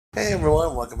Hey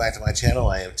everyone, welcome back to my channel.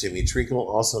 I am Timmy Treacle,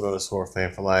 also known as Horror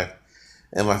Fan for Life.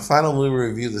 And my final movie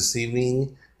review this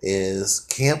evening is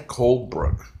Camp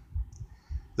Coldbrook.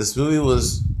 This movie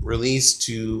was released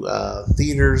to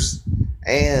theaters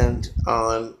and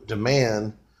on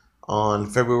demand on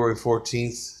February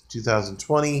 14th,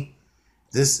 2020.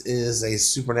 This is a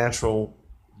supernatural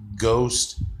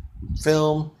ghost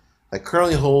film that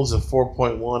currently holds a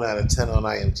 4.1 out of 10 on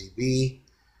IMDb.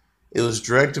 It was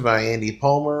directed by Andy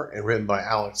Palmer and written by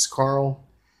Alex Carl,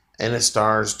 and it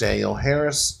stars Danielle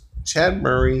Harris, Chad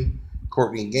Murray,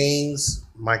 Courtney Gaines,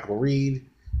 Michael Reed,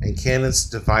 and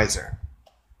Candice DeViser.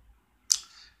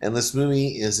 And this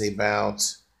movie is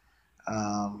about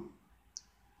um,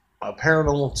 a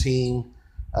paranormal team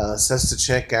sets to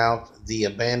check out the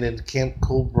abandoned Camp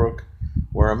Coldbrook,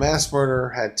 where a mass murder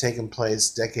had taken place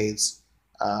decades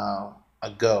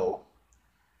ago.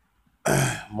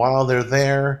 While they're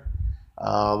there,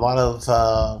 a lot of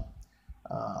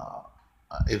uh,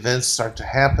 events start to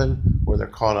happen where they're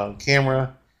caught on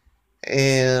camera,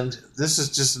 and this is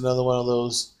just another one of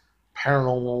those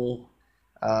paranormal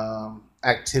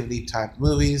activity type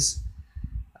movies.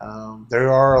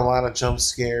 There are a lot of jump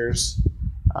scares.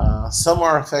 Some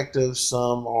are effective,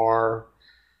 some are,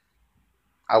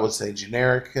 I would say,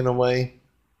 generic in a way.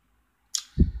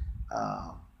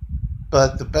 Uh,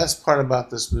 but the best part about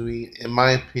this movie, in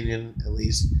my opinion at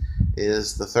least,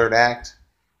 is the third act.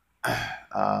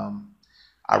 Um,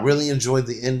 I really enjoyed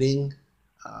the ending.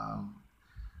 Um,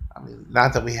 I mean,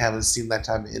 not that we haven't seen that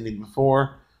type of ending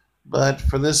before, but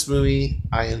for this movie,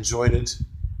 I enjoyed it,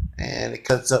 and it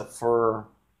cuts up for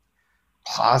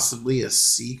possibly a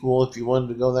sequel if you wanted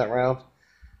to go that route.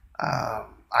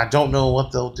 I don't know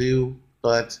what they'll do,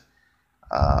 but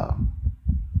um,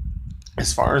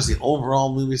 as far as the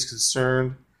overall movie is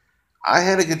concerned, I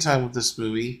had a good time with this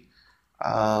movie.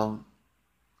 Um,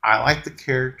 I like the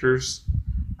characters.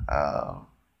 Uh,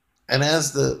 and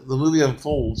as the movie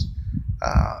unfolds,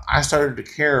 I started to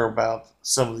care about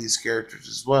some of these characters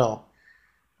as well.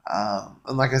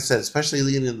 And like I said, especially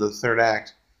leading into the third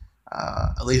act,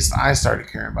 at least I started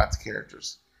caring about the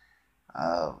characters.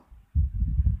 Uh,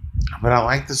 but I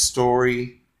like the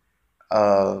story,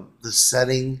 the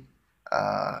setting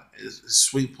is a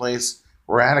sweet place.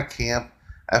 We're at a camp.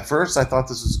 At first, I thought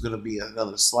this was going to be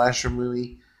another slasher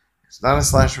movie. It's not a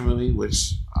slasher movie,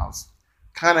 which I was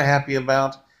kind of happy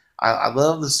about. I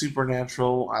love the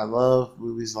supernatural. I love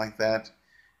movies like that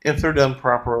if they're done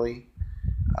properly.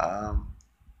 Um,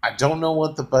 I don't know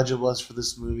what the budget was for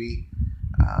this movie.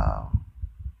 Um,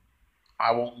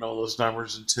 I won't know those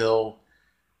numbers until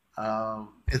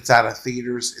it's out of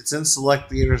theaters. It's in select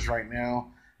theaters right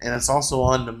now, and it's also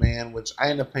on demand, which I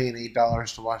ended up paying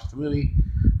 $8 to watch the movie,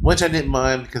 which I didn't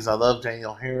mind because I love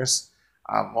Danielle Harris.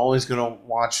 I'm always going to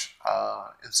watch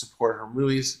and support her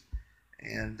movies,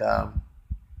 and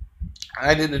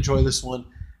I did enjoy this one.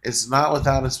 It's not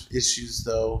without its issues,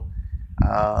 though.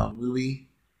 Movie.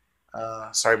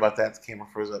 Sorry about that. The camera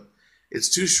froze up. It's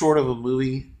too short of a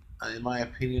movie, in my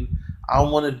opinion. I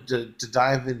wanted to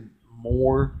dive in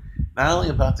more, not only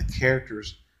about the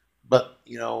characters, but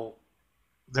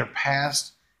their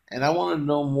past, and I want to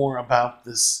know more about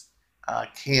this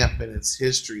camp and its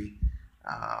history.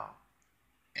 Uh,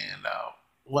 and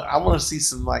what I want to see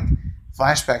some like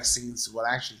flashback scenes of what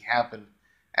actually happened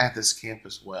at this camp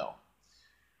as well.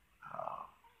 Uh,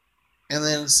 and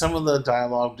then some of the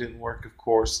dialogue didn't work, of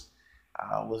course.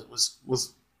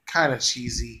 Was kind of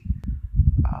cheesy.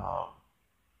 Uh,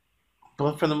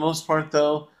 but for the most part,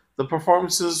 though, the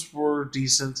performances were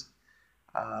decent.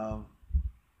 Um,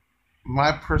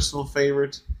 my personal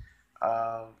favorite,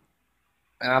 uh,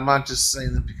 and I'm not just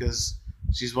saying that because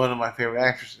she's one of my favorite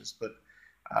actresses, but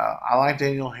I like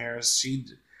Danielle Harris.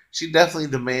 She definitely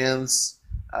demands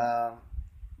um,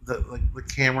 the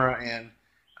camera, and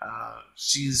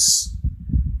she's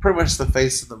pretty much the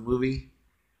face of the movie.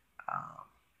 Uh,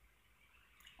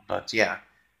 but yeah,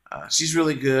 she's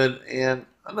really good. And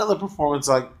another performance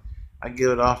I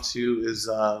give it off to is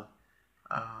uh,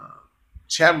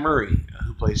 Chad Murray,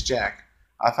 who plays Jack.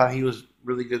 I thought he was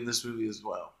really good in this movie as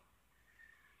well.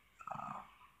 Uh,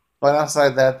 but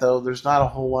outside that, though, there's not a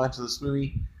whole lot to this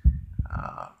movie.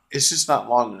 It's just not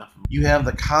long enough. You have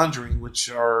The Conjuring, which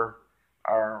are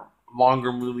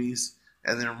longer movies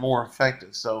and they're more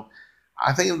effective. So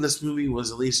I think if this movie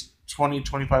was at least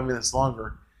 20-25 minutes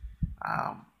longer,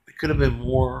 it could have been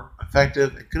more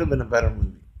effective. It could have been a better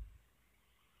movie.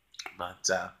 But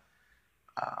uh,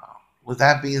 with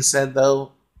that being said,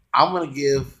 though, I'm going to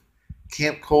give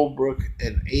Camp Coldbrook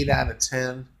an 8 out of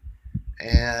 10,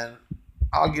 and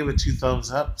I'll give it two thumbs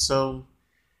up. So,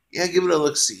 yeah, give it a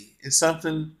look see. It's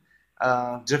something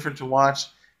different to watch.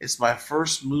 It's my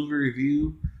first movie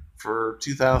review for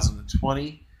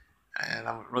 2020, and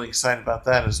I'm really excited about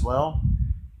that as well.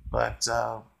 But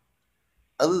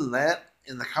other than that,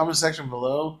 in the comment section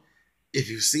below, if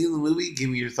you've seen the movie, give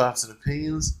me your thoughts and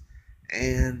opinions,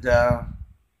 and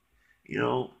you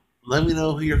know, let me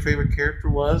know who your favorite character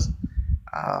was.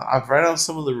 I've read out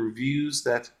some of the reviews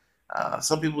that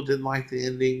some people didn't like the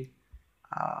ending.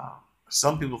 Uh,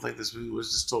 some people think this movie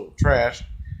was just total trash.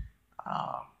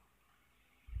 Uh,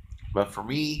 but for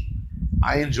me,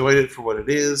 I enjoyed it for what it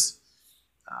is,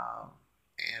 um,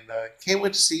 and can't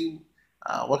wait to see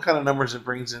what kind of numbers it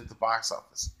brings in at the box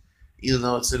office. Even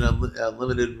though it's in a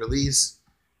limited release,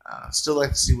 still like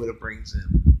to see what it brings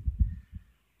in.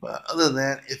 But other than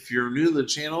that, if you're new to the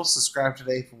channel, subscribe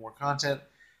today for more content.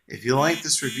 If you like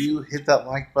this review, hit that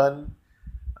like button.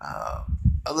 Uh,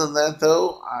 Other than that,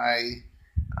 though, I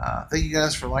thank you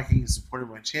guys for liking and supporting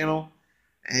my channel.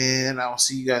 And I will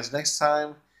see you guys next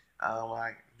time.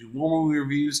 I do more movie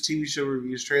reviews, TV show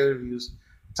reviews, trailer reviews,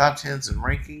 top 10s, and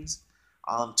rankings.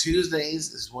 On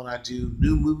Tuesdays is when I do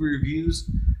new movie reviews,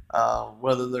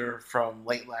 whether they're from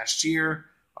late last year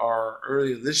or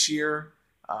earlier this year.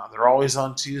 They're always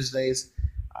on Tuesdays.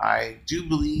 I do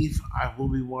believe I will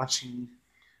be watching.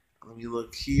 Let me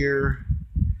look here.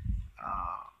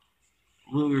 Uh,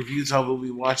 Movie reviews I will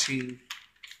be watching.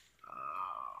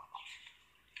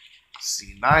 Let's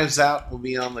see, Knives Out will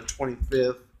be on the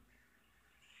 25th.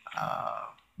 Uh,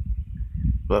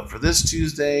 but for this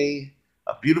Tuesday,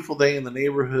 A Beautiful Day in the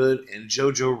Neighborhood and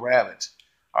Jojo Rabbit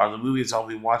are the movies I'll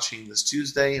be watching this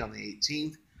Tuesday on the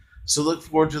 18th. So look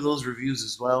forward to those reviews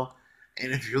as well.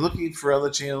 And if you're looking for other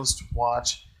channels to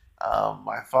watch,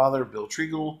 my father, Bill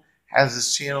Treagle, has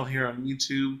this channel here on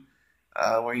YouTube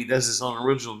where he does his own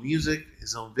original music,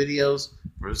 his own videos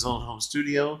for his own home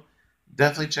studio.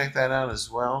 Definitely check that out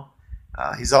as well.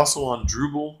 He's also on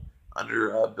Drupal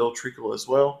under Bill Treacle as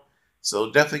well.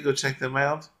 So definitely go check them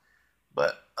out.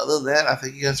 But other than that, I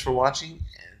thank you guys for watching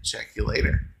and check you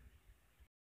later.